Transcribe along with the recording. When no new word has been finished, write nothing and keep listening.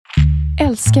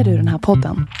Älskar du den här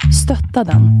podden?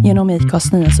 Stötta den genom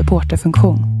IKAs nya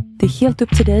supporterfunktion. Det är helt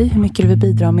upp till dig hur mycket du vill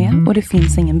bidra med och det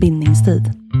finns ingen bindningstid.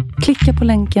 Klicka på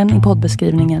länken i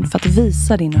poddbeskrivningen för att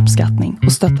visa din uppskattning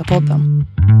och stötta podden.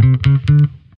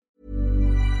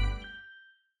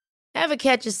 Ever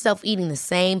catch yourself eating the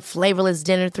same flavorless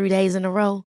dinner 3 days in a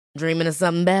row? Dreaming of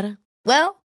something better?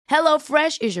 Well,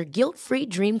 HelloFresh is your guilt-free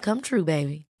dream come true,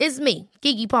 baby. It's me,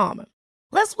 Keke Palmer.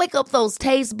 Let's wake up those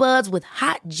taste buds with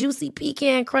hot, juicy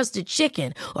pecan-crusted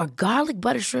chicken or garlic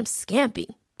butter shrimp scampi.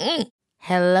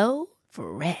 Hello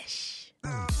Fresh.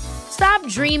 Stop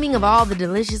dreaming of all the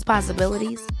delicious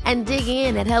possibilities and dig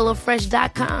in at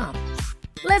HelloFresh.com.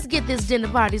 Let's get this dinner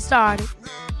party started.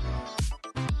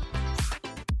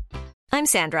 I'm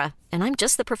Sandra, and I'm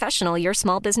just the professional your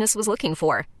small business was looking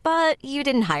for. But you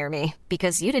didn't hire me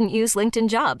because you didn't use LinkedIn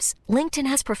Jobs. LinkedIn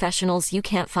has professionals you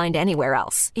can't find anywhere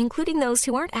else, including those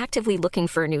who aren't actively looking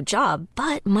for a new job,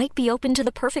 but might be open to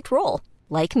the perfect role,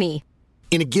 like me.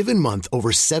 In a given month,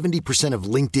 over 70%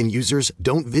 of LinkedIn users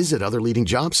don't visit other leading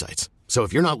job sites. So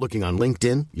if you're not looking on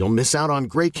LinkedIn, you'll miss out on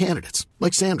great candidates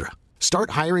like Sandra.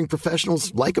 Start hiring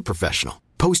professionals like a professional.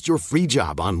 Post your free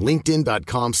job on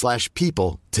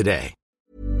linkedin.com/people today.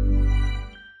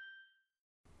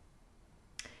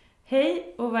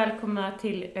 Hej och välkomna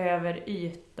till Över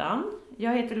ytan.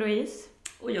 Jag heter Louise.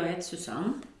 Och jag heter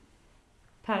Susanne.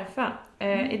 Perfekt.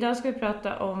 Idag ska vi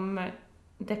prata om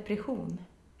depression.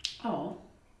 Ja.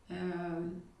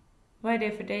 Vad är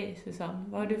det för dig, Susanne?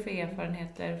 Vad har du för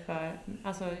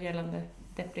erfarenheter gällande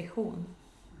depression?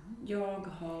 Jag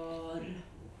har...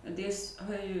 Dels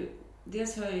har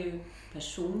jag ju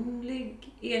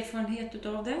personlig erfarenhet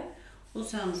utav det. Och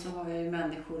sen så har jag ju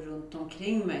människor runt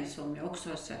omkring mig som jag också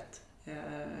har sett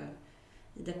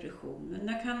i depression.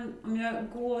 Men om jag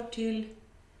går till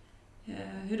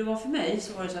hur det var för mig,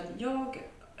 så var det så att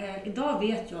idag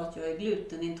vet jag att jag är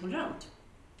glutenintolerant.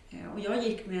 Och jag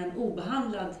gick med en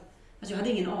obehandlad, alltså jag hade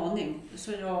ingen aning.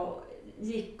 Så jag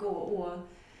gick och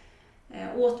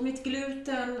åt mitt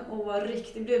gluten och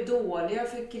blev dålig.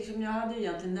 Jag hade ju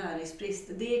egentligen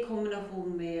näringsbrist. Det i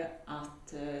kombination med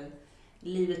att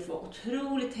livet var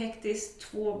otroligt hektiskt,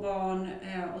 2 barn,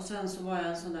 och sen så var jag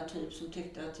en sån där typ som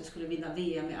tyckte att jag skulle vinna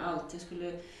VM i allt. Jag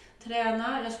skulle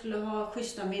träna, jag skulle ha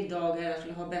schyssta middagar, jag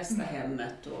skulle ha bästa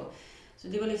hemmet. Så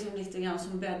det var liksom lite grann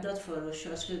som bäddat för att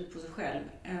köra slut på sig själv.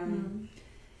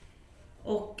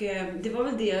 Och det var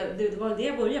väl det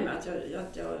jag började med,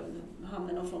 att jag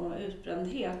hamnade i någon form av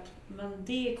utbrändhet. Men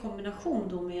det i kombination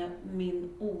då med min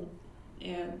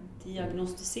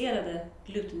diagnostiserade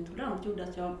glutenintolerant gjorde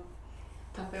att jag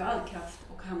tappade all kraft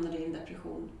och hamnade i en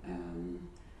depression.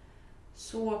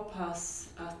 Så pass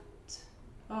att,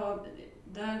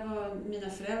 där var mina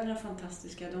föräldrar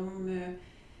fantastiska. De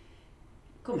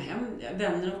kom hem,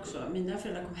 vänner också. Mina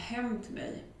föräldrar kom hem till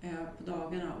mig på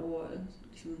dagarna och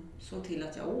liksom såg till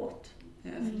att jag åt.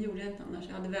 För det gjorde jag inte annars.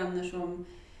 Jag hade vänner som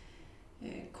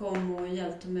kom och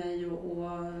hjälpte mig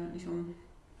och liksom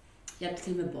hjälpte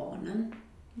till med barnen.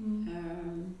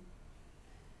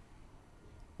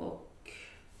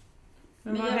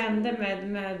 Men vad hände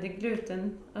med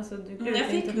gluten? Alltså,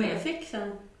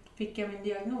 Sen fick jag min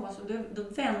diagnos och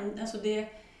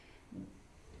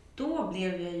då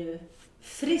blev jag ju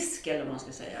frisk, eller vad man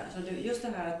ska säga. Alltså just det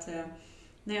här att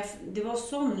det var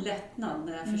sån lättnad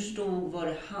när jag förstod vad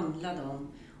det handlade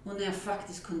om och när jag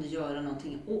faktiskt kunde göra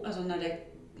någonting. Alltså när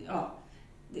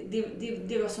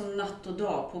det var som natt och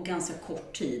dag på ganska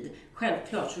kort tid.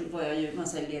 Självklart så var jag ju,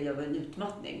 led av en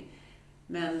utmattning.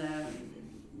 Men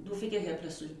då fick jag helt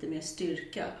plötsligt lite mer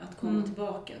styrka att komma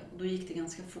tillbaka. Och då gick det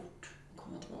ganska fort att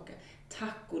komma tillbaka.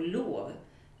 Tack och lov.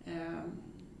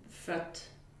 För att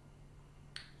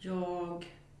jag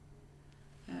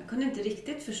kunde inte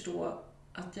riktigt förstå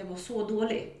att jag var så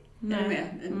dålig.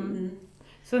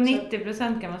 Så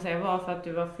 90% kan man säga var för att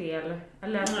du var fel?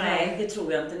 Eller? Nej, det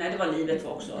tror jag inte. Nej, det var livet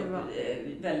också. Det var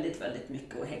väldigt, väldigt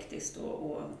mycket och hektiskt.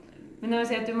 Men när vi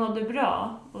säger att du mådde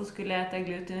bra och skulle äta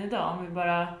gluten idag, om vi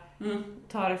bara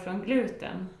tar det från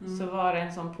gluten, så var det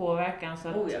en sån påverkan så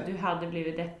att du hade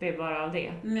blivit deppig bara av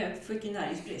det. Men jag fick en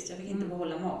näringsbrist, jag fick inte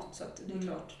behålla mat, så att det är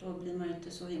klart, då blir man ju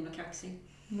inte så himla kaxig.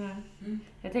 Nej.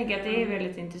 Jag tänker att det är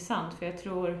väldigt intressant, för jag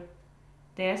tror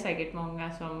det är säkert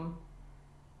många som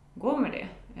går med det.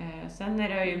 Sen är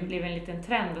det ju blivit en liten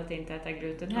trend att inte äta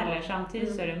gluten heller.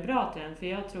 Samtidigt så är det en bra trend, för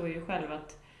jag tror ju själv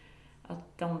att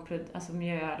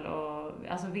mjöl och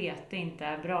vete inte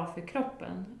är bra för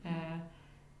kroppen.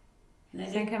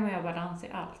 Sen kan man ju ha balans i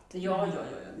allt. Ja.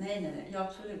 Nej. Ja,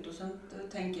 absolut. Och sen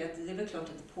tänker jag att det är väl klart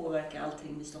att det påverkar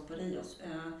allting vi stoppar i oss.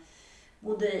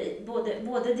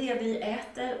 Både det vi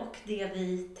äter och det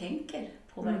vi tänker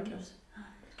påverkar oss.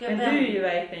 Men du är ju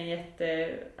verkligen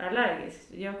jätteallergisk.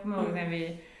 Jag kommer ihåg när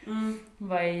vi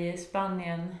var i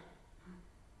Spanien,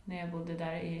 när jag bodde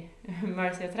där i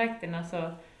Murcia-trakterna,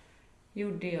 så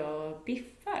gjorde jag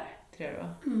biffar, tror jag det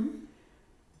var.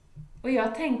 Och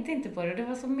jag tänkte inte på det. Det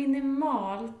var så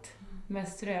minimalt med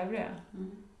ströbröd.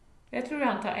 Jag tror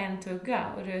han tar en tugga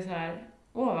och det är så här,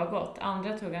 åh vad gott.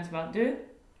 Andra tuggan så bara, du,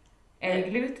 är det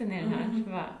gluten i den här? Så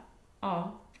bara,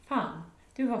 ja, fan,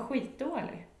 du var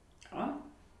skitdålig. Ja,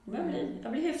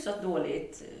 jag blir hyfsat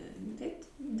dåligt. Det är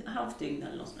ett halvt dygn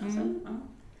eller något sånt. Ja.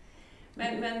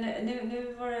 Men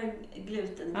nu var det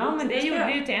gluten. Ja, men det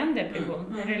gjorde ju till en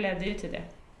depression. Det ledde ju till det.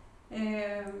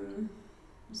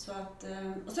 Så att,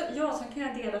 och så kan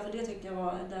jag dela, för det tyckte jag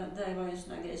var, där var ju en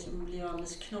sån här grej som blev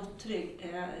alldeles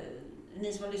knotttrygg.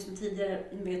 Ni som har lyssnat tidigare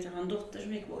vet att jag har en dotter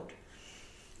som gick bort.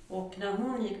 Och när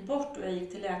hon gick bort och jag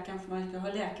gick till läkaren, för man ska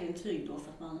ha läkarintyg då så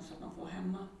att man får vara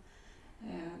hemma.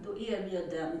 Då erbjöd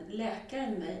den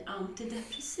läkaren mig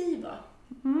antidepressiva.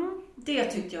 Det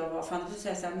tyckte jag var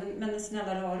fantastiskt. Så här, men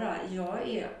snälla rara, jag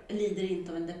lider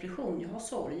inte av en depression, jag har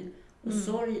sorg. Och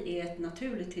sorg är ett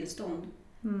naturligt tillstånd.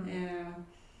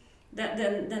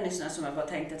 Den är sån som jag bara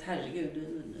tänkte att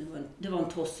herregud, det var en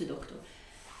tossig doktor.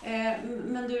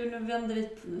 Men du, nu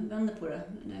vänder på det.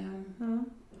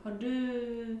 Har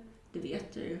du, det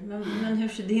vet du ju, men hur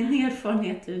ser din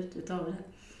erfarenhet ut utav det?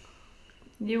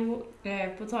 Jo,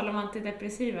 på tal om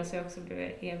antidepressiva så har jag också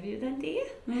blivit erbjuden det.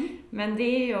 Men det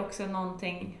är ju också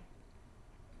någonting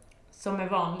som är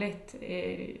vanligt.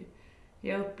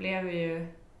 Jag upplever ju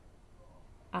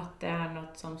att det är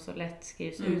något som så lätt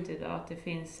skrivs ut idag. Att det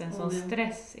finns en sån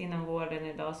stress inom vården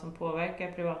idag som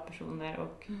påverkar privatpersoner.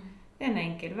 Och det är en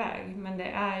enkel väg. Men det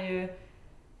är ju...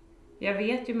 Jag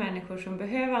vet ju människor som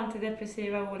behöver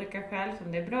antidepressiva av olika skäl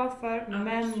som det är bra för.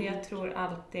 Men jag tror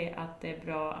alltid att det är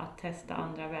bra att testa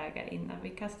andra vägar innan vi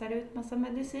kastar ut massa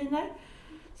mediciner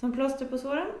som plåster på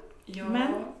såren. Ja.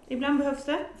 Men ibland behövs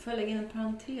det. Får jag lägga in en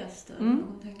parentes där?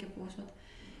 Någon tänker på så att,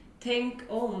 tänk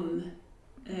om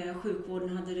sjukvården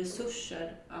hade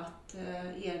resurser att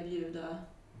erbjuda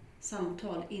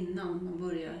samtal innan man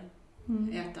börjar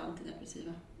äta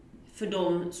antidepressiva. För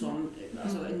de som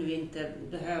nu inte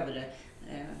behöver det.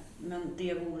 Men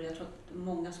det vore, jag tror att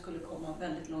många skulle komma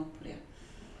väldigt långt på det.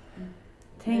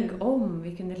 Tänk om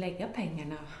vi kunde lägga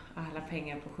alla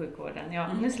pengar på sjukvården.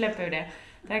 Ja, nu släpper vi det.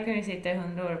 Där kan vi sitta i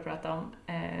 100 år och prata om.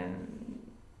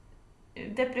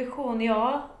 Depression,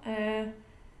 ja.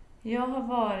 Jag har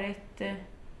varit...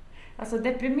 Alltså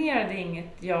deprimerad är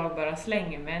inget jag bara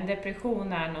slänger med. En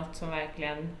depression är något som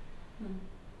verkligen...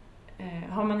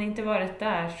 Har man inte varit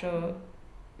där så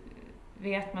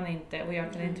vet man inte, och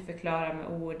jag kan inte förklara med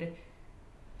ord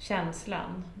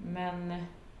känslan. Men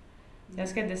jag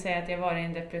ska inte säga att jag varit i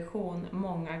en depression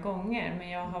många gånger, men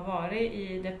jag har varit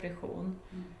i depression.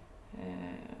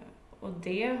 Och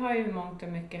det har ju mångt och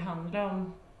mycket handlat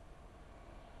om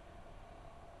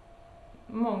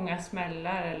många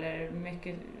smällar eller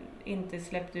mycket inte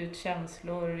släppt ut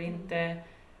känslor, inte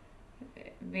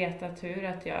vetat hur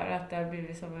att göra, att det har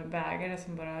blivit som en bägare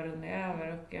som bara har runnit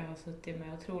över, och jag har suttit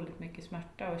med otroligt mycket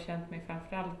smärta och känt mig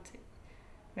framförallt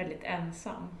väldigt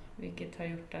ensam, vilket har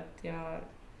gjort att jag har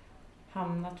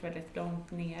hamnat väldigt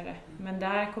långt nere. Men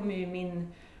där kommer ju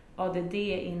min ADD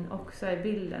in också i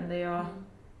bilden, där jag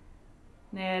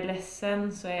när jag är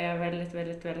ledsen så är jag väldigt,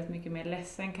 väldigt, väldigt mycket mer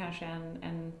ledsen kanske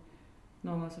än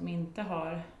någon som inte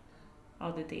har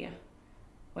ADD.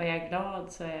 Och är jag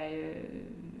glad så är jag ju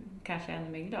kanske ännu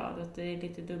mer glad. Att det är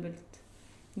lite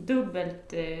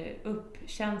dubbelt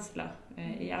uppkänsla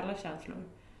i alla känslor.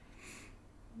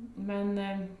 Men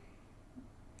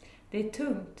det är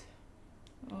tungt.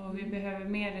 Och vi behöver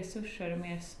mer resurser och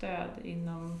mer stöd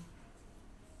inom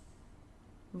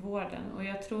vården. Och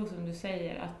jag tror som du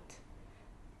säger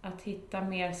att hitta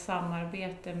mer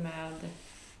samarbete med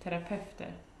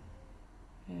terapeuter.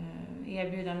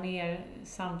 Erbjuda mer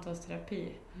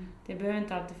samtalsterapi. Det behöver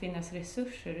inte alltid finnas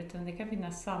resurser, utan det kan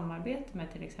finnas samarbete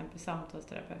med till exempel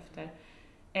samtalsterapeuter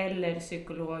eller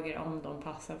psykologer om de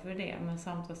passar för det. Men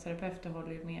samtalsterapeuter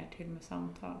håller ju mer till med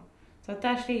samtal. Så att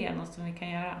där ser jag något som vi kan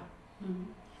göra.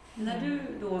 När du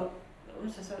då,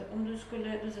 om du skulle,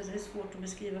 det är svårt att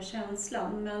beskriva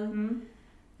känslan, men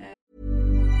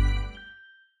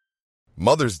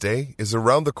Mother's Day is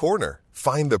around the corner.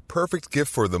 Find the perfect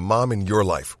gift for the mom in your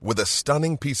life with a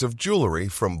stunning piece of jewelry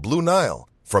from Blue Nile.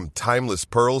 From timeless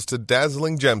pearls to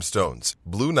dazzling gemstones,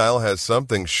 Blue Nile has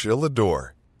something she'll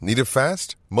adore. Need it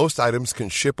fast? Most items can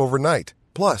ship overnight.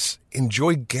 Plus,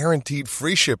 enjoy guaranteed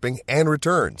free shipping and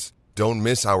returns. Don't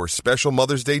miss our special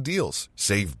Mother's Day deals.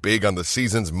 Save big on the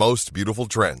season's most beautiful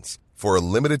trends. For a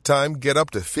limited time, get up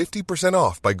to 50%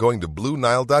 off by going to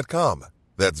BlueNile.com.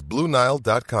 That's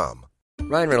BlueNile.com.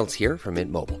 Ryan Reynolds here from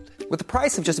Mint Mobile. With the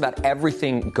price of just about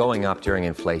everything going up during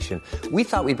inflation, we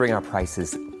thought we'd bring our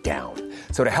prices down.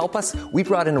 So to help us, we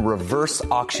brought in a reverse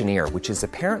auctioneer, which is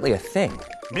apparently a thing.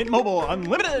 Mint Mobile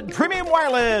Unlimited Premium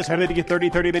Wireless. How to get 30,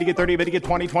 30, bit to get 30, bit to get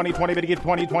 20, 20, 20, bit to get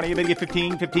 20, 20, bit to get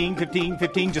 15, 15, 15,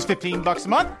 15, just $15 a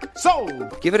month?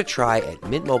 Sold! Give it a try at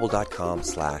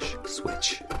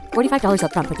mintmobile.com/switch. $45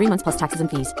 up front for 3 months plus taxes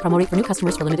and fees. Promo rate for new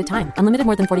customers for limited time. Unlimited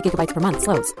more than 40 gigabytes per month.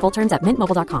 Slows full terms at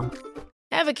mintmobile.com.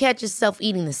 Ever catch yourself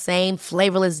eating the same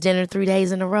flavorless dinner 3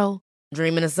 days in a row?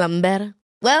 Dreaming of something better?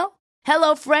 Well,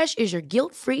 HelloFresh is your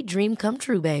guilt-free dream come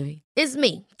true, baby. It's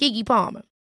me, Keke Palmer.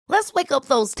 Let's wake up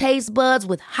those taste buds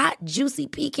with hot, juicy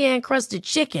pecan-crusted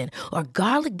chicken or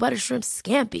garlic butter shrimp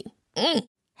scampi.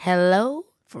 Hello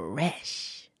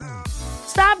Fresh.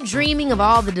 Stop dreaming of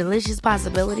all the delicious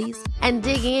possibilities and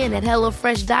dig in at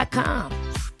HelloFresh.com.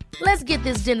 Let's get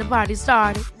this dinner party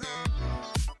started.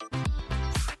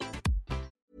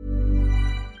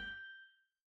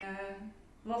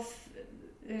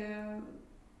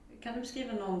 Kan du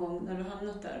beskriva någon gång när du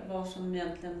hamnat där vad som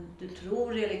egentligen du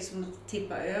tror är liksom att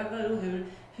tippa över och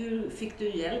hur fick du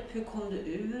hjälp? Hur kom du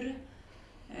ur?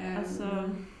 Alltså,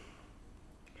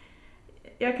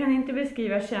 jag kan inte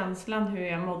beskriva känslan hur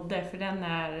jag mådde, för den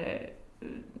är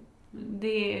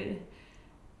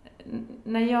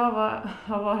när jag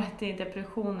har varit i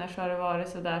depressioner så har det varit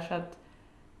så där så att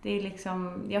det är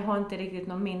liksom, jag har inte riktigt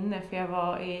någon minne för jag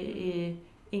var i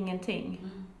ingenting.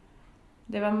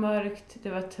 Det var mörkt, det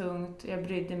var tungt, jag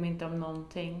brydde mig inte om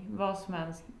någonting. Vad som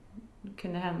helst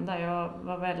kunde hända. Jag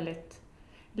var väldigt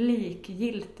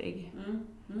likgiltig.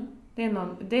 Det är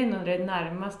nog det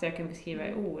närmaste jag kan beskriva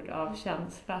i ord av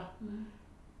känsla.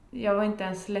 Jag var inte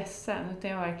ens ledsen,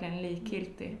 utan jag var verkligen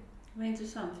likgiltig. Det var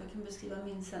intressant, för jag kan beskriva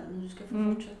min sen. Men du ska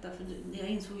få fortsätta, för jag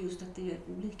insåg just att det är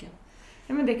olika.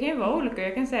 Ja, men det kan ju vara olika.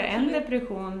 Jag kan säga att en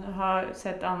depression har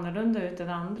sett annorlunda ut än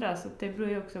andra. Så det beror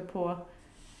ju också på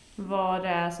vad det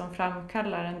är som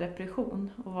framkallar en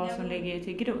depression och vad som ligger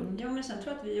till grund. Ja, men sen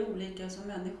tror jag att vi är olika som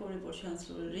människor i vårt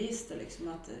känsloregister. Liksom,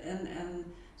 att en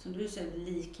som du säger,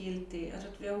 likgiltig. Jag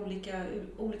tror att vi har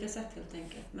olika sätt helt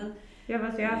enkelt. Men, jag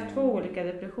har haft 2 olika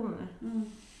depressioner.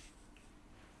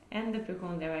 En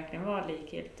depression där jag verkligen var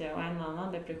likgiltig och en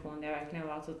annan depression där jag verkligen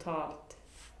var totalt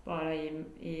bara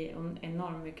i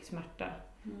enormt mycket smärta.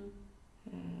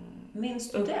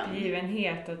 Minns du den?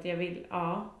 Uppgivenhet att jag vill,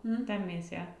 den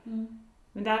minns jag.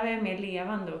 Men där var jag mer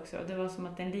levande också. Det var som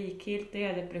att den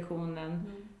likgiltiga depressionen,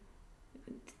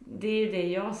 det är ju det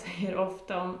jag säger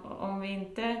ofta, om vi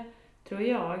inte, tror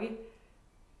jag,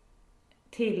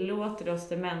 tillåter oss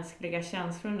de mänskliga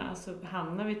känslorna så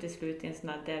hamnar vi till slut i en sån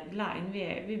här deadline.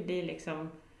 Vi blir liksom,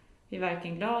 vi är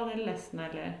varken glada eller ledsna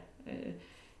eller...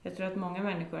 Jag tror att många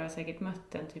människor har säkert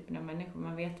mött den typen av människor.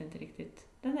 Man vet inte riktigt.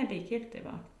 Den är likgiltig,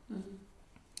 va?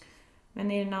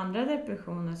 Men i den andra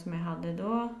depressionen som jag hade,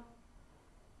 då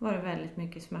var det väldigt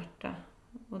mycket smärta.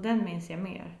 Och den minns jag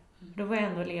mer. Då var jag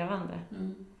ändå levande.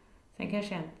 Sen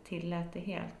kanske jag inte tillät det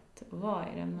helt att vara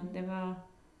i den.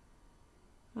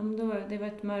 Men det var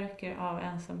ett mörker av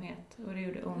ensamhet. Och det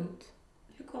gjorde ont.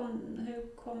 Hur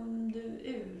kom du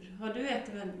ur? Har du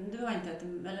ätit, du har inte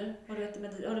ätit, eller har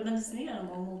du medicinerat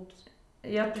någon gång mot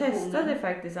Jag testade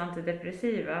faktiskt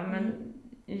antidepressiva, men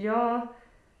jag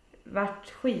vart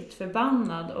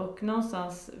skitförbannad och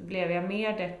någonstans blev jag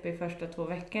mer deppig första 2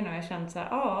 veckorna och jag kände så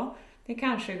här, det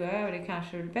kanske går över, det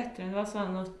kanske blir bättre. Men det var så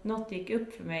att något gick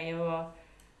upp för mig och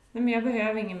nej, men jag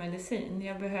behöver ingen medicin.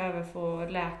 Jag behöver få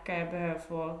läka, jag behöver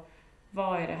få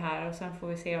vara i det här och sen får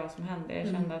vi se vad som händer. Jag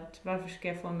kände att varför ska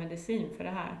jag få medicin för det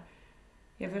här?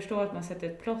 Jag förstår att man sätter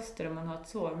ett plåster om man har ett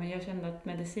sår, men jag kände att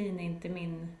medicin är inte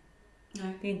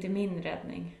det är inte min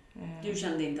räddning. Du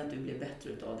kände inte att du blev bättre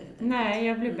utav det? Nej,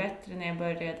 jag blev bättre när jag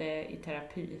började i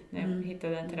terapi. När jag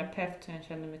hittade en terapeut som jag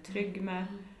kände mig trygg med.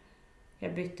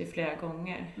 Jag bytte flera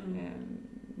gånger.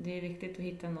 Det är viktigt att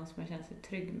hitta någon som man känner sig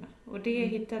trygg med. Och det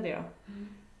hittade jag.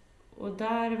 Och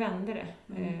där vände det.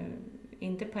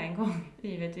 Inte på en gång,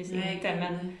 givetvis inte.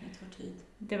 Men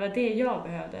det var det jag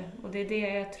behövde. Och det är det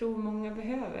jag tror många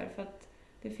behöver. För att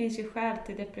det finns ju skäl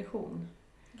till depression.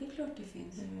 Det är klart det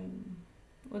finns.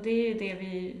 Och det är ju det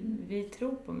vi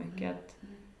tror på mycket.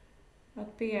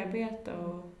 Att bearbeta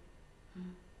och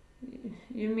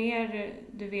ju mer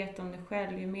du vet om dig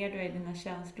själv, ju mer du är i dina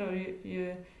känslor,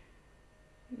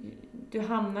 du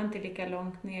hamnar inte lika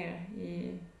långt ner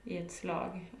i ett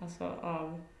slag. Alltså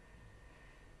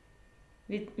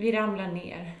vi ramlar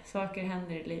ner, saker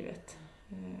händer i livet.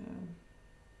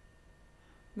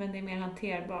 Men det är mer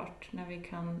hanterbart när vi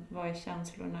kan vara i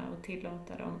känslorna och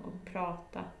tillåta dem och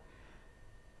prata.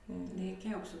 Det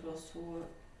kan ju också vara så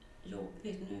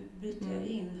jobbigt. Nu byter jag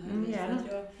in här lite. Gärna.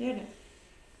 För att Gör det.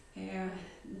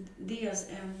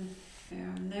 Dels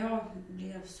när jag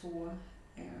blev så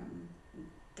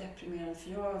deprimerad,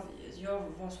 för jag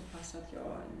var så pass att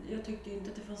jag tyckte inte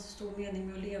att det fanns så stor mening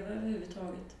med att leva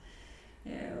överhuvudtaget.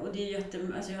 Och det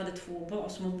är alltså jag hade 2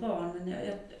 små barn, men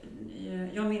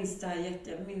jag minns det här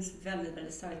jag minns väldigt,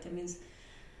 väldigt starkt. Jag minns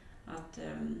att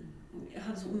jag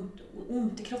hade så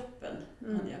ont i kroppen.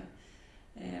 Hade jag.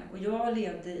 Och jag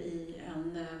levde i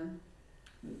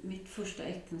mitt första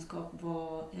äktenskap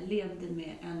jag levde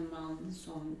med en man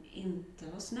som inte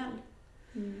var snäll.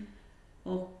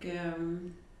 Och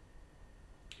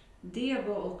det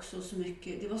var också så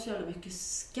mycket, det var så jävla mycket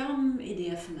skam i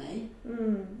det för mig.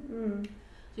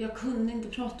 Så jag kunde inte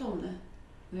prata om det.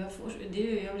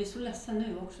 Jag blir så ledsen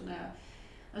nu också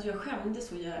alltså jag skämde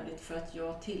så jävligt för att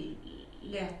jag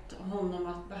tillät honom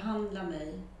att behandla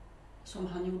mig som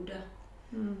han gjorde.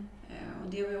 Och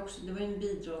det var en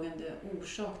bidragande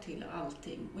orsak till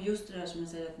allting. Och just det där som jag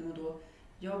säger, att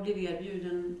jag blev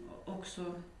erbjuden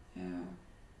också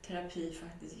terapi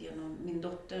faktiskt genom min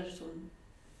dotter som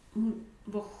hon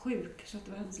var sjuk, så att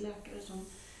det var hennes läkare som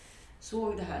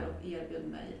såg det här och erbjöd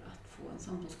mig att få en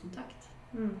samtalskontakt.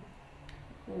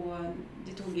 Och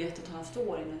det tog 1,5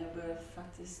 år innan jag började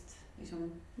faktiskt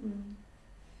liksom,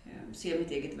 se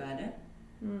mitt eget värde.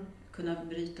 Kunna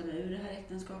bryta mig ur det här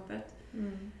äktenskapet.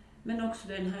 Men också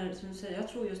den här, som du säger, jag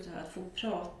tror just det här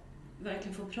att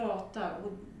verkligen få prata.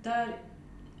 Och där,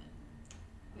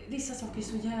 vissa saker är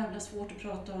så jävla svårt att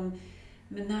prata om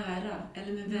med nära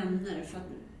eller med vänner. För att,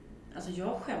 alltså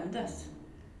jag skämdes.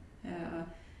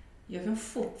 Jag kan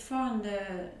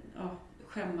fortfarande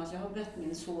skämmas. Jag har bett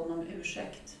min son om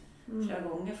ursäkt flera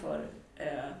gånger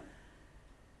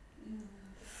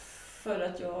för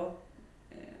att jag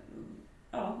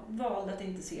valde att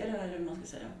inte se det här, eller hur man ska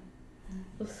säga.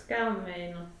 Och skam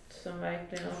är något som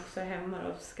verkligen också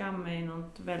hämmar oss. Skam är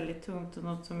något väldigt tungt och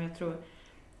något som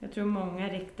jag tror många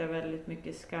riktar väldigt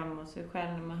mycket skam mot sig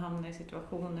själv när man hamnar i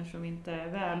situationer som inte är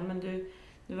väl. Men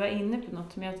du var inne på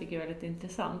något som jag tycker är väldigt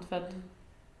intressant, för att du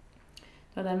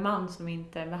hade en man som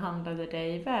inte behandlade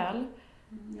dig väl.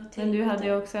 Men du hade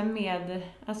ju också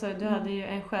du hade ju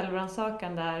en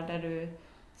självrannsakan där du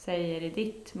säger i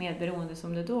ditt medberoende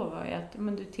som det då var,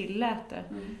 att du tillät det.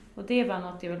 Och det var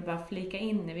något jag vill bara flika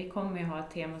in i. Vi kommer ju ha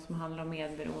ett tema som handlar om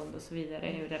medberoende och så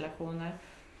vidare i relationer.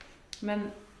 Men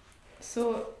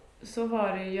så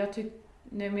var det ju,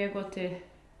 när jag går till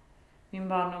min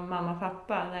barn och mamma och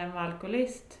pappa, när jag var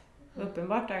alkoholist,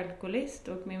 uppenbart alkoholist,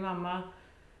 och min mamma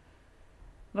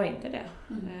var inte det.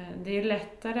 Det är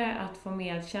lättare att få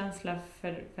medkänsla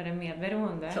för en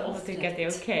medberoende och tycka att det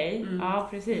är okej. Ja,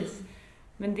 precis.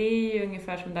 Men det är ju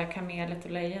ungefär som där kamelet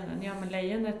och lejonen. Ja, men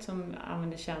lejonet som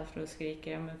använder känslor och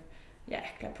skriker, men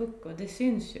jäkla pucko, det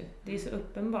syns ju. Det är så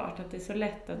uppenbart att det är så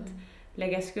lätt att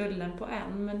lägga skulden på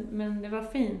en. Men det var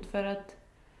fint, för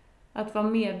att vara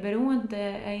medberoende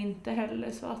är inte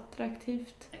heller så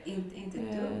attraktivt.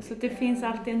 Inte så det finns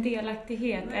alltid en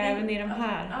delaktighet även i de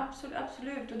här.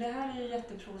 Absolut. Och det här är ju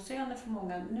jätteprovocerande för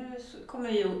många. Nu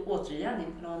kommer vi återigen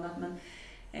in på något annat, men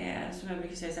som jag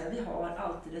brukar säga så här, vi har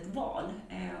alltid ett val.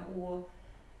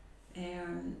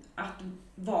 Att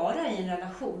vara i en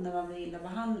relation när man blir illa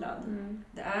behandlad,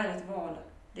 det är ett val.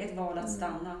 Det är ett val att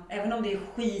stanna. Även om det är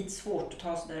skitsvårt att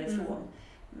ta sig därifrån.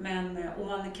 Men om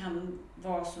man kan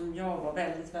vara som jag var,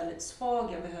 väldigt, väldigt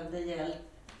svag. Jag behövde hjälp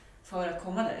för att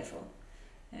komma därifrån.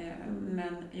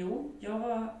 Men jag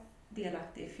var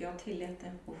delaktig, för jag tillät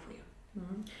det att ske.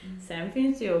 Sen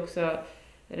finns det ju också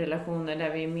relationer där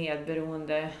vi är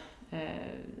medberoende,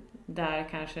 där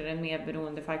kanske den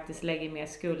medberoende faktiskt lägger mer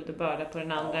skuld och börda på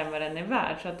den andra än vad den är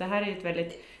värd. Så att det här är ett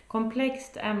väldigt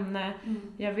komplext ämne.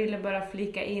 Jag ville bara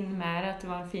flika in med att det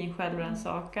var en fin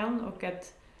självrannsakan, och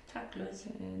att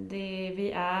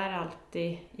vi är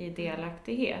alltid i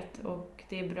delaktighet, och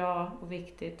det är bra och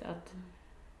viktigt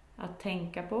att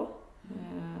tänka på.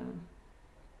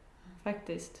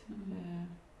 Faktiskt.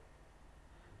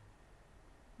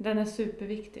 Den är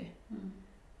superviktig.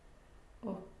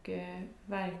 Och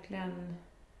verkligen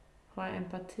ha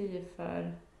empati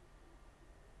för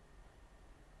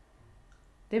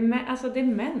det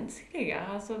mänskliga.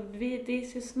 Alltså det är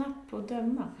så snabbt på att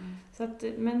döma. Så att,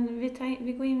 men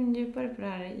vi går in djupare på det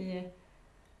här i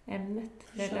ämnet.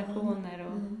 Relationer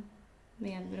och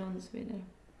medberoende och så vidare.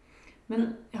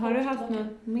 Men har du haft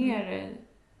något mer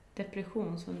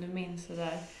depression som du minns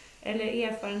sådär? Eller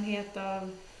erfarenhet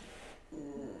av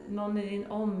någon i din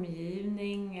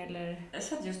omgivning eller? Jag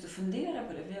satt just och funderade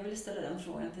på det, för jag ville ställa den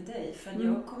frågan till dig. För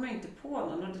jag kommer inte på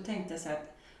någon, och då tänkte jag så här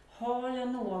att har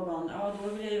jag någon, ja då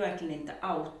vill jag ju verkligen inte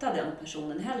outa den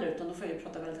personen heller, utan då får jag ju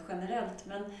prata väldigt generellt.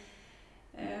 Men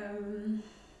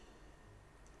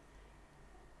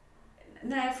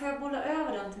nej, får jag bolla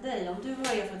över den till dig? Om du har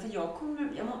erfarenhet,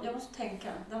 för jag måste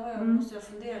tänka. Där måste jag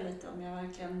fundera lite om jag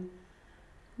verkligen...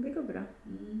 Det går bra.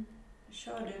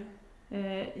 Kör du.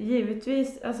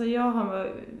 Givetvis, alltså jag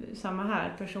har samma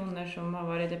här, personer som har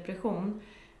varit i depression.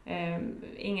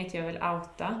 Inget jag vill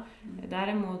outa.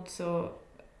 Däremot så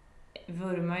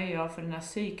vurmar jag för den här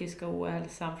psykiska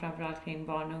ohälsan, framförallt kring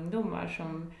barn och ungdomar,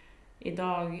 som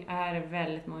idag är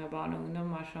väldigt många barn och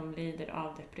ungdomar som lider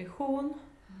av depression.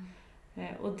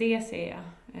 Och det ser jag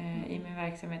i min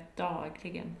verksamhet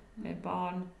dagligen.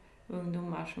 Barn och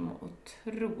ungdomar som mår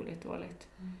otroligt dåligt.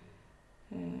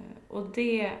 Och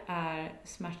det är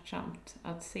smärtsamt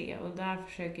att se, och där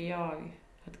försöker jag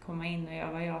att komma in och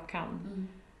göra vad jag kan.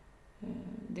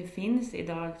 Det finns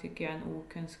idag, tycker jag, en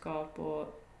okunskap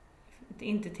och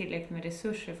inte tillräckligt med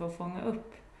resurser för att fånga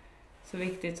upp så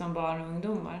viktigt som barn och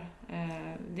ungdomar.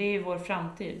 Det är vår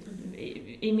framtid.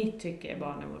 I mitt tycke är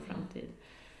barnen vår framtid.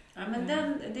 Ja, men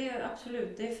det är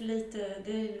absolut, det är för lite,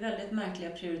 det är väldigt märkliga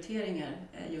prioriteringar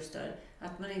just där.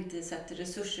 Att man inte sätter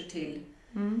resurser till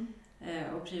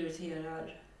och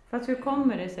prioriterar. Fast hur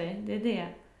kommer det sig? Det är det.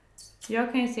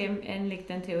 Jag kan ju se en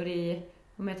liten teori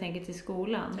om jag tänker till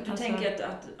skolan. Du tänker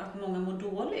att många mår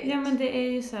dåligt? Ja, men det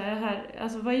är ju så här,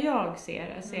 alltså vad jag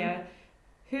ser,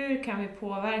 hur kan vi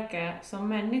påverka som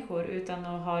människor utan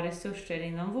att ha resurser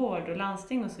inom vård och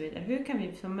landsting och så vidare? Hur kan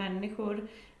vi som människor,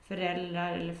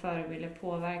 föräldrar eller förebilder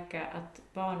påverka att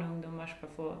barn och ungdomar ska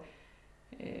få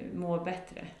må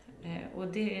bättre? Och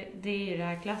det är ju det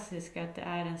här klassiska, att det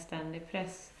är en ständig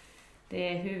press. Det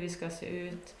är hur vi ska se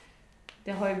ut.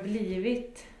 Det har ju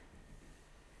blivit...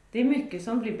 Det är mycket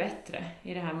som blir bättre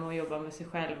i det här med att jobba med sig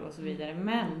själv och så vidare.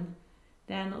 Men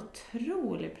det är en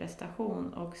otrolig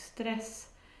prestation och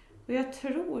stress. Och jag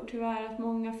tror tyvärr att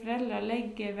många föräldrar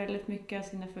lägger väldigt mycket av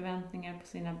sina förväntningar på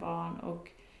sina barn.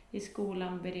 Och i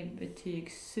skolan blir det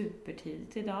betyg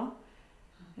supertidigt idag.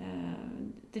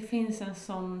 Det finns en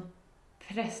sån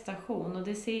prestation, och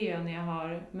det ser jag när jag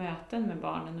har möten med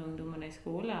barnen och ungdomarna i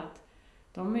skolan, att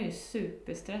de är ju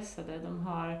superstressade. De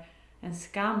har en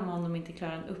skam om de inte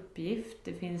klarar en uppgift.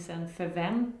 Det finns en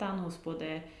förväntan hos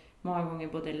många gånger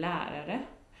både lärare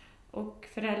och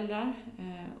föräldrar.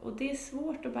 Och det är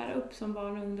svårt att bära upp som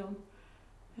barn och ungdom.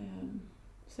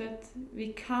 Så att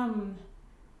vi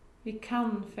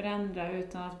kan förändra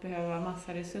utan att behöva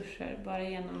massa resurser. Bara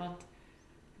genom att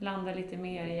landa lite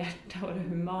mer i hjärta och det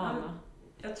humana.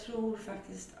 Jag tror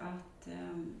faktiskt att,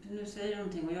 nu säger du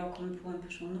någonting och jag kommer på en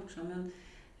person också, men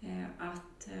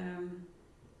att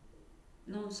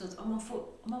någonstans, om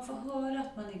man får höra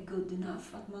att man är good enough,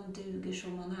 att man duger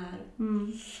som man är.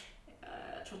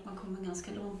 Jag tror att man kommer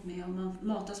ganska långt med om man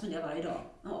matas med det varje dag.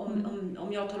 Om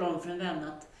jag talar om för en vän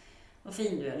att vad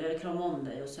fin du är, eller kramar om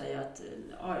dig och säger att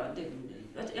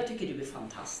jag tycker du är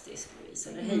fantastisk, Louise,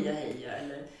 eller heja,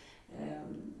 eller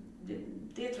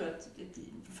det tror jag är ett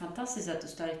fantastiskt sätt att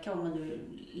stärka om man nu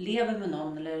lever med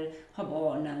någon eller har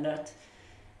barn, eller att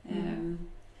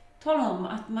tala om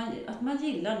att man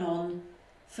gillar någon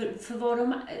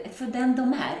för den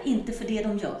de är, inte för det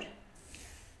de gör.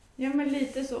 Ja, men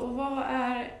lite så. Och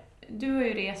du har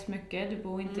ju rest mycket, du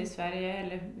bor inte i Sverige,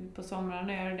 eller på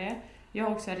somrarna gör det. Jag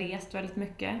har också rest väldigt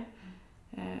mycket.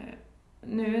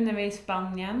 Nu när vi är i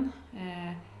Spanien,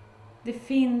 det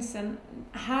finns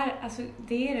alltså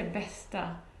det är det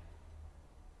bästa.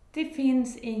 Det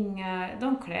finns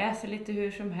de klär sig lite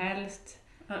hur som helst.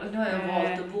 Ja, nu har jag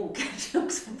valt att bo kanske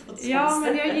också på ett Ja,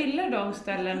 men jag gillar de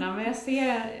ställena. Men jag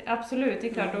ser absolut, det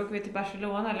är klart, åker vi till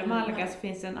Barcelona eller Malaga så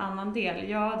finns det en annan del.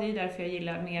 Ja, det är därför jag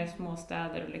gillar mer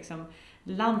småstäder och liksom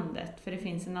landet. För det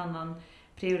finns en annan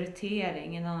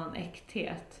prioritering, en annan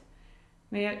äkthet.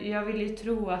 Men jag vill ju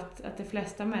tro att de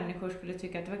flesta människor skulle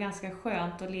tycka att det var ganska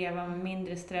skönt att leva med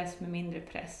mindre stress, med mindre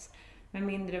press. Med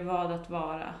mindre vad att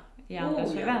vara i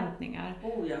andras förväntningar.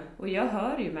 Och jag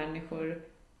hör ju människor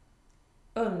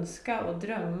önska och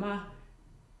drömma.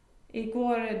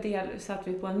 Igår satt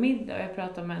vi på en middag och jag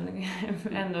pratade med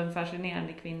en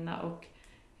fascinerande kvinna, och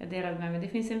jag delade med mig. Det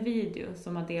finns en video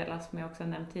som har delats, som jag också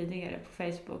nämnt tidigare, på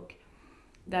Facebook,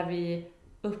 där vi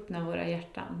öppnar våra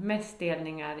hjärtan. Mest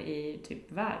delningar i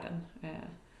typ världen.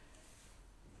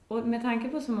 Och med tanke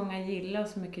på så många gillar och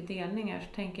så mycket delningar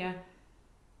så tänker jag,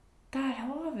 där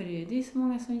har vi det ju. Det är så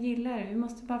många som gillar det. Vi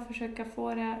måste bara försöka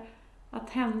få det att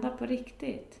hända på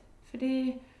riktigt. För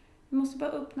vi måste bara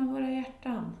öppna våra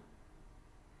hjärtan.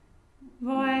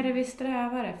 Vad är det vi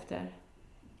strävar efter?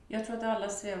 Jag tror att alla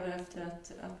strävar efter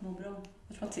att må bra.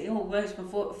 Jag tror att det är oerhört man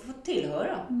får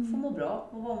tillhöra, få må bra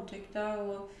och vara omtyckta.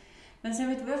 Men sen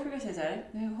vet du vad jag skulle vilja säga så här,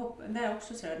 det är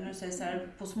också så här, när du säger så här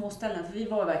på små ställen, för vi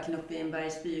var verkligen uppe i en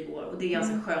bergsby igår och det är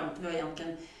ganska skönt. Vi var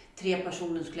egentligen 3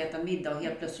 personer som skulle äta middag och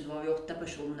helt plötsligt var vi 8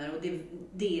 personer och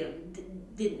det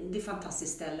är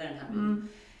fantastiskt ställe den här byn.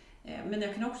 Men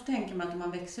jag kan också tänka mig att om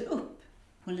man växer upp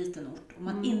på en liten ort och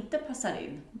man inte passar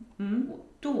in, och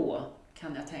då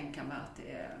kan jag tänka mig att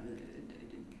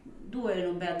då är det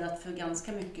nog bäddat för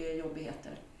ganska mycket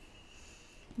jobbigheter.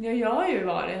 Ja, jag har ju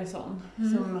varit en sån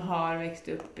som har växt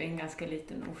upp i en ganska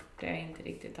liten ort där jag inte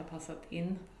riktigt har passat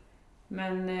in.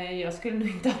 Men jag skulle nog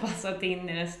inte ha passat in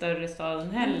i den större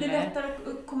staden heller. Men det är lättare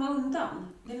att komma undan.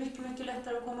 Det är mycket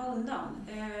lättare att komma undan.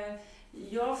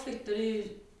 Jag flyttade ju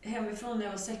hemifrån när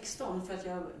jag var 16 för att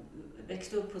jag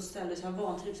växte upp på ett ställe så jag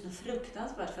vantrivs något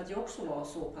fruktansvärt för att jag också var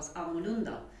så pass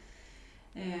annorlunda.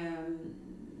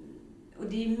 Och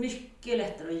det är mycket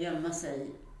lättare att gömma sig.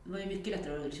 Det var ju mycket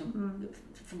lättare att liksom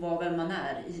få vara vem man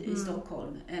är i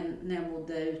Stockholm än när jag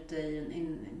bodde ute i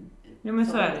en jo, men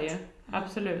så är det ju.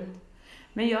 Absolut.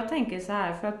 Men jag tänker så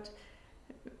här,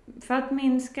 för att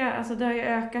minska, alltså det har ju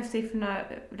ökat siffrorna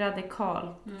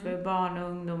radikalt för barn och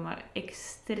ungdomar,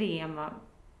 extrema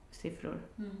siffror.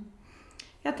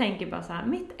 Jag tänker bara så här,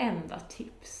 mitt enda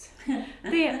tips,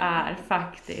 det är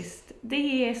faktiskt, det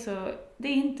är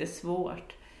inte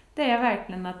svårt. Det är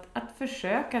verkligen att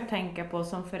försöka tänka på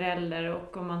som förälder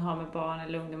och om man har med barn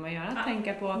eller ungdomar att göra. Att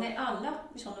tänka på, nej, alla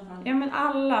i sådana fall. Ja, men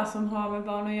alla som har med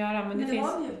barn att göra.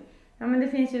 Men det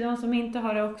finns ju de som inte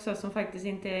har det också som faktiskt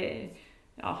inte,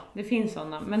 ja, det finns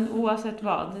sådana. Men oavsett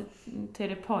vad, till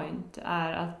the point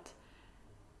är att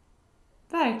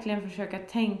verkligen försöka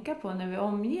tänka på när vi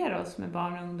omger oss med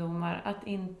barn och ungdomar att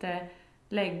inte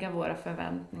lägga våra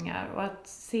förväntningar och att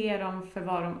se dem för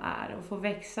vad de är och få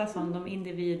växa som de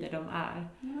individer de är.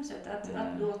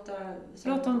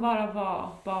 Låt dem vara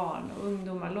barn och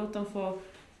ungdomar. Låt dem få...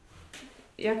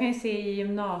 Jag kan ju se i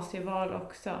gymnasieval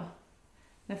också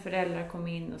när föräldrar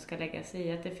kommer in och ska lägga sig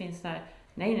i att det finns där,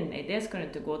 nej, det ska du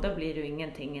inte gå, då blir du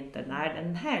ingenting, inte när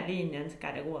den här linjen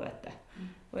ska det gå, vet du.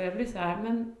 Och jag blir så här,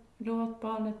 men låt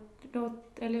barnet,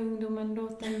 eller ungdomen,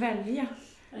 låt den välja.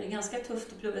 Det är ganska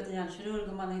tufft att plugga till hjärnkirurg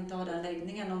om man inte har den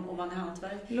läggningen om man är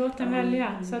hantverk. Låt den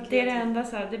välja. Så att det är det enda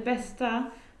så här, det bästa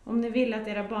om ni vill att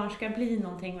era barn ska bli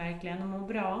någonting verkligen och må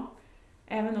bra.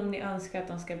 Även om ni önskar att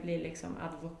de ska bli liksom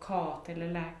advokat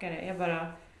eller läkare. Jag bara,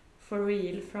 for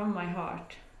real, from my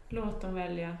heart. Låt dem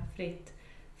välja fritt.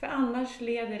 För annars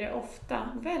leder det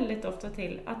väldigt ofta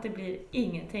till att det blir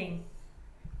ingenting.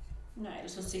 Nej,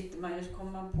 så sitter man och så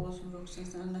kommer man på som vuxen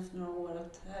sen efter några år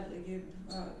att herregud,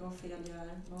 vad fel jag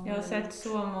är. Jag har sett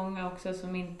så många också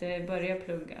som inte börjar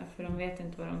plugga för de vet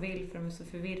inte vad de vill för de är så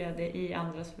förvirrade i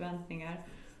andras förväntningar.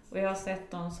 Och jag har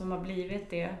sett de som har blivit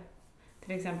det,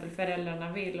 till exempel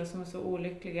föräldrarna vill och som är så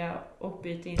olyckliga och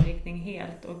byter inriktning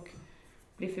helt och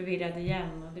blir förvirrade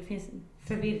igen och det finns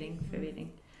förvirring.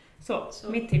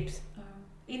 Så mitt tips.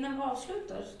 Innan vi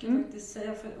avslutar så ska jag faktiskt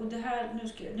säga, och det här,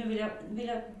 nu vill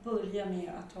jag börja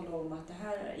med att tala om att det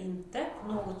här är inte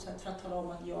på något sätt för att tala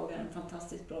om att jag är en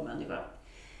fantastiskt bra människa.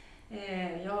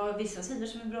 Jag har vissa sidor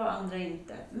som är bra, andra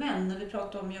inte. Men när vi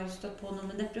pratar om jag har stött på någon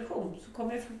med depression så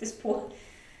kommer jag faktiskt på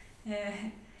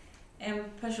en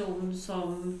person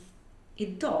som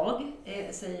idag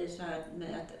säger så här med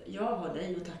att jag har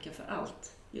dig att tacka för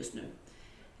allt just nu.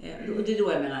 Och det är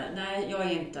då jag menar, nej jag är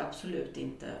inte, absolut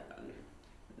inte.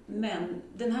 Men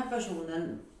den här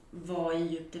personen var i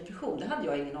djup depression. Det hade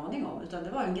jag ingen aning om. Utan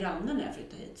det var en granne när jag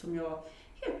flyttade hit. Som jag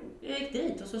gick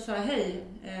dit och så sa jag, hej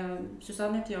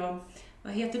Susanne heter jag.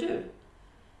 Vad heter du?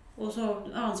 Och så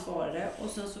ansvarade. Och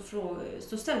sen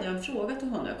så ställde jag en fråga till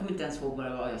honom. Jag kommer inte ens ihåg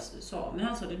vad jag sa. Men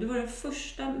han sa det. Du var den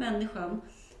första människan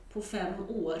på 5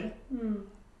 år.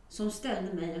 Som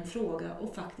ställde mig en fråga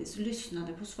och faktiskt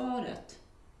lyssnade på svaret.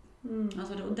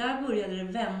 Alltså, och där började det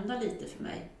vända lite för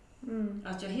mig.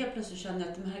 Att jag helt plötsligt kände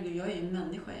att herregud, jag är ju en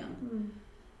människa igen.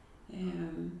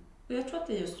 Och jag tror att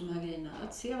det är just de här grejerna,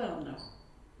 att se varandra.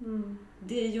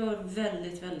 Det gör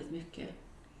väldigt, väldigt mycket.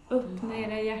 Öppna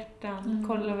era hjärtan,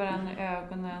 kolla varandra i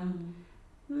ögonen.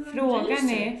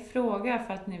 Fråga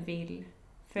för att ni vill.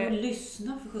 Och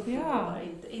lyssna för 17 år,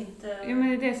 inte... Ja,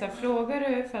 men det är så här, frågar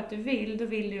du för att du vill, då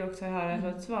vill du ju också höra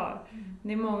ett svar.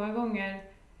 Det är många gånger,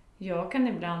 jag kan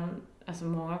ibland, alltså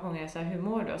många gånger så här, hur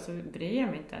mår du? Och så bryr jag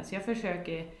mig inte ens. Jag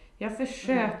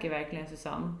försöker verkligen,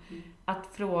 Susanne, att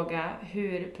fråga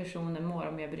hur personen mår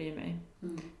om jag bryr mig.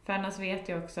 För annars vet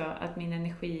jag också att min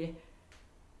energi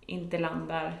inte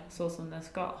landar så som den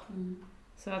ska.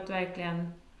 Så att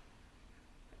verkligen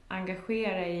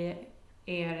engagera i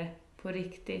er på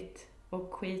riktigt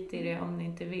och skit i det om ni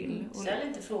inte vill. Ställ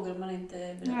inte frågor om man inte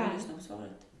är beredd att lyssna på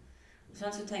svaret. Och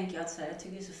sen så tänker jag att så här, jag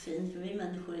tycker det är så fint, för vi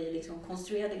människor är liksom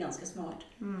konstruerade ganska smart.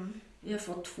 Vi har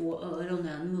fått 2 öron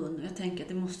och en mun, och jag tänker att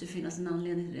det måste finnas en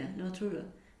anledning till det. Vad tror du?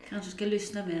 Kanske ska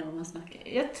lyssna mer om man snackar.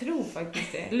 Jag tror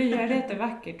faktiskt det. Lyhördhet är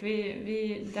vackert.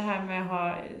 Det här med att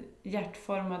ha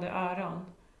hjärtformade öron.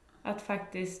 Att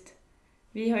faktiskt,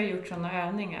 vi har gjort sådana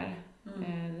övningar.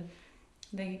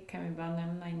 Det kan vi bara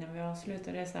nämna innan vi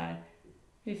avslutar. Det är så här,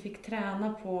 vi fick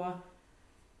träna på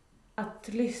att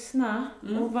lyssna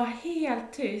och vara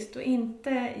helt tyst och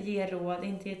inte ge råd,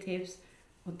 inte ge tips.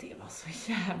 Och det var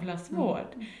så jävla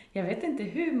svårt. Jag vet inte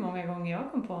hur många gånger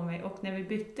jag kom på mig. Och när vi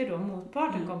bytte då,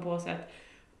 motparten kom på sig att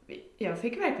jag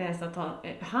fick verkligen nästan ta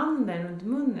handen runt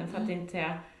munnen för att inte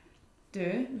säga,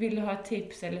 du, vill du ha ett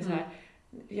tips? Eller så här.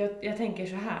 Jag tänker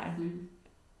så här.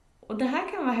 Och det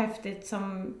här kan vara häftigt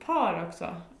som par också.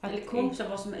 Att eller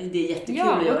kompisar, det är jättekul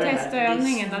att göra och det här. testa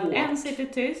övningen. Att en sitter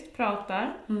tyst,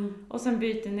 pratar och sen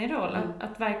byter ni roll.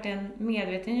 Att verkligen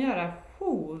medvetengöra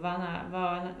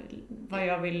vad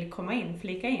jag vill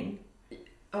flika in.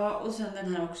 Ja, och sen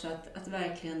den här också att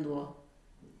verkligen då...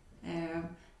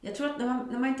 jag tror att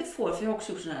när man inte får, för jag har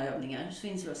också gjort sådana här övningar, så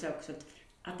inser jag också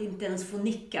att inte ens få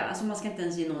nicka. Alltså man ska inte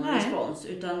ens ge någon respons,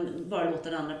 utan bara låta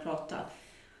den andra prata.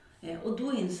 Och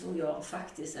då insåg jag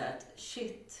faktiskt att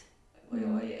shit, och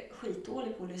jag är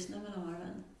skitdålig på att lyssna mellan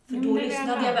varven. För då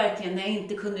lyssnade jag verkligen när jag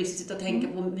inte kunde sitta och tänka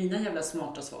på mina jävla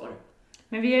smarta svar.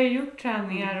 Men vi har ju gjort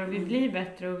träningar och vi blir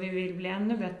bättre och vi vill bli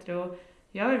ännu bättre. Och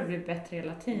jag vill bli bättre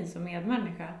hela tiden som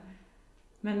medmänniska.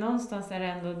 Men någonstans är det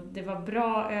ändå, det var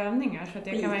bra övningar så att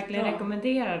jag kan verkligen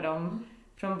rekommendera dem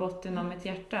från botten av mitt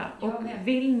hjärta. Och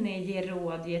vill ni ge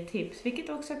råd, ge tips, vilket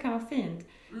också kan vara fint.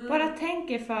 Bara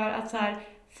tänk er för att så här,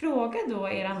 fråga då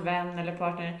eran vän eller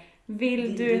partner,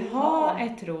 vill du ha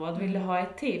ett råd, vill du ha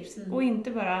ett tips? Och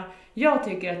inte bara, jag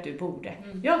tycker att du borde,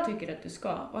 jag tycker att du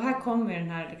ska. Och här kommer den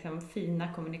här liksom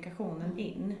fina kommunikationen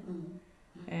in.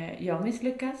 Jag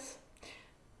misslyckas.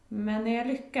 Men när jag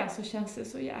lyckas så känns det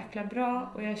så jäkla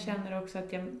bra. Och jag känner också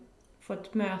att jag får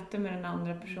ett möte med den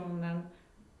andra personen.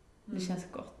 Det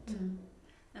känns gott.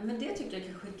 Ja, men det tycker jag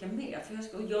kan skicka med. För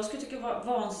jag skulle tycka det var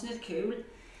vansinnigt kul.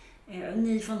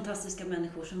 Ni fantastiska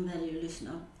människor som väljer att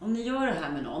lyssna. Om ni gör det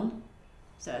här med någon.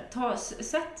 Så här,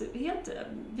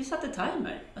 vi satte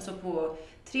timer. Alltså på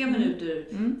 3 minuter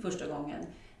första gången.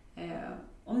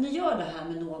 Om ni gör det här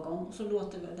med någon och så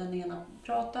låter den ena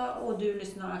prata och du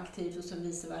lyssnar aktivt och sen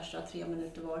vice versa 3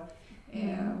 minuter var.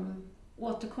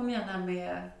 Återkom gärna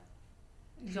med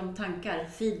liksom, tankar,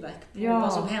 feedback på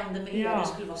vad som hände med er. Det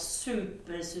skulle vara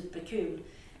superkul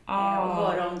att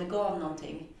höra om det gav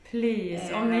någonting.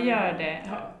 Please, om ni gör det.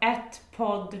 Ett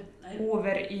podd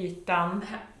över ytan.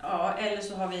 Ja, eller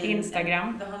så har vi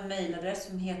Instagram. Vi har en mailadress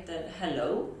som heter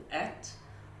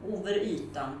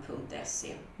hello@overytan.se.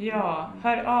 Ja,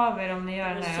 hör av er om ni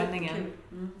gör den här övningen.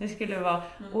 Det skulle vara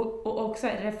och också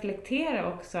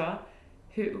reflektera också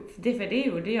för det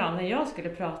gjorde jag när jag skulle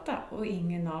prata och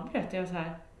ingen avbröt. Jag var så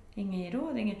här, ingen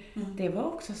råd, ingen. Det var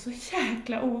också så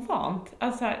jäkla ovant.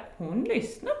 Alltså hon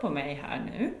lyssnar på mig här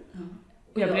nu.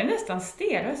 Och jag blev nästan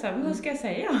stel och så här, vad ska jag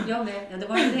säga? Jag med. Det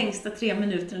var de längsta 3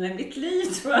 minuterna i mitt liv,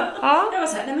 tror jag. Jag var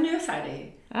så här, nej men nu är jag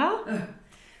färdig.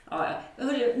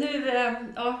 Hörru, nu,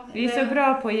 vi är så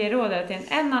bra på att ge rådet.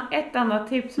 Ett annat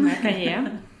tips som jag kan ge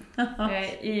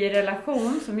i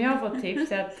relation som jag har fått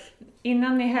tips är att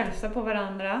innan ni hälsar på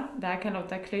varandra, det här kan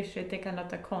låta klyschigt, det kan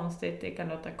låta konstigt, det kan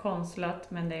låta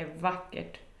konstlat, men det är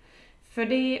vackert. För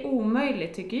det är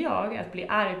omöjligt, tycker jag, att bli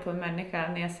arg på en människa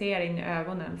när jag ser in i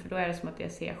ögonen, för då är det som att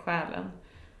jag ser själen.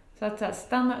 Så att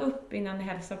stanna upp innan ni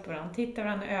hälsar på varandra, titta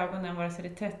varandra i ögonen, vare sig det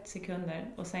är 30 sekunder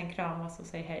och sen kramas och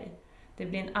säg hej. Det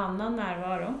blir en annan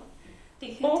närvaro. Det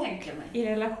kan jag tänka mig. I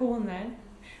relationer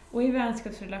och i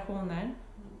vänskapsrelationer,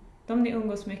 de ni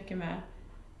umgås mycket med,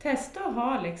 testa att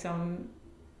ha liksom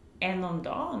en om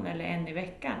dagen eller en i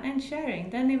veckan. En sharing,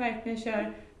 där ni verkligen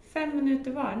kör 5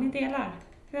 minuter var, ni delar.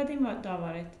 Hur har din dag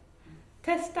varit?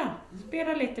 Testa,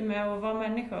 spela lite med och vara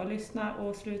människa och lyssna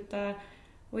och sluta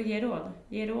och ge råd.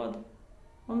 Ge råd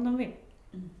om de vill.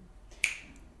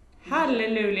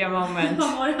 Halleluja moment.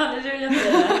 Ja, halleluja med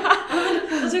det där.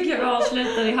 Då tycker jag vi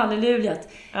avslutar i hallelujat.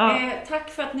 Tack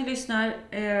för att ni lyssnar.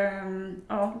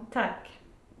 Tack.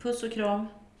 Puss och kram.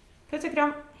 Puss och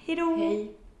kram. Hejdå.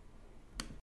 Hej.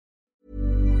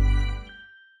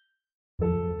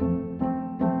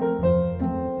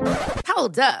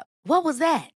 Hold up. What was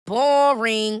that?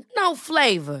 Boring. No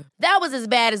flavor. That was as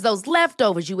bad as those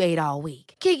leftovers you ate all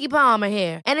week. Keke Palmer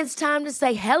here, and it's time to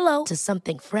say hello to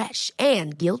something fresh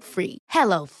and guilt-free.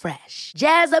 Hello Fresh.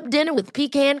 Jazz up dinner with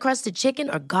pecan-crusted chicken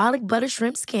or garlic butter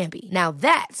shrimp scampi. Now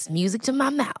that's music to my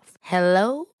mouth.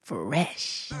 Hello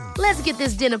Fresh. Let's get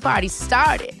this dinner party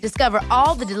started. Discover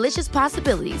all the delicious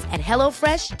possibilities at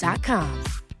hellofresh.com.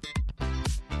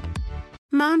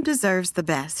 Mom deserves the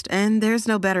best, and there's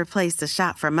no better place to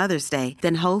shop for Mother's Day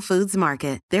than Whole Foods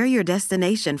Market. They're your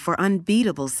destination for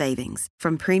unbeatable savings,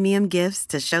 from premium gifts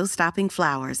to show-stopping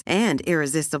flowers and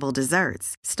irresistible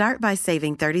desserts. Start by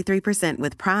saving 33%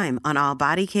 with Prime on all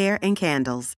body care and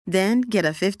candles. Then get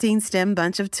a 15-stem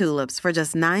bunch of tulips for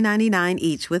just $9.99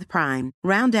 each with Prime.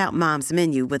 Round out Mom's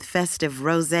menu with festive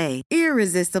rosé,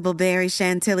 irresistible berry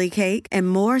chantilly cake, and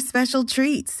more special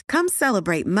treats. Come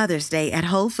celebrate Mother's Day at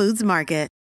Whole Foods Market.